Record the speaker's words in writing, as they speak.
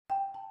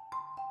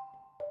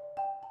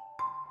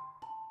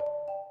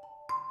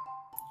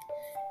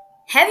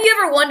Have you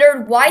ever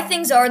wondered why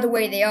things are the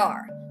way they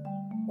are?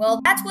 Well,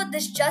 that's what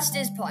this Just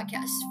Is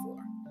podcast is for.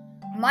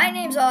 My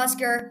name's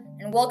Oscar,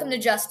 and welcome to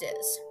Just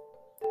Is.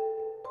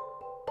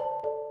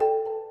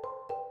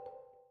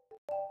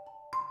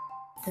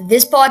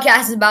 This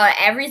podcast is about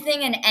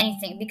everything and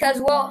anything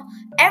because, well,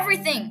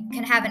 everything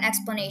can have an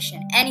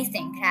explanation.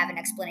 Anything can have an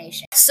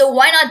explanation. So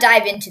why not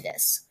dive into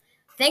this?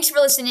 Thanks for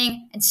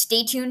listening, and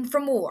stay tuned for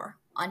more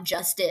on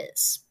Just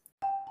Is.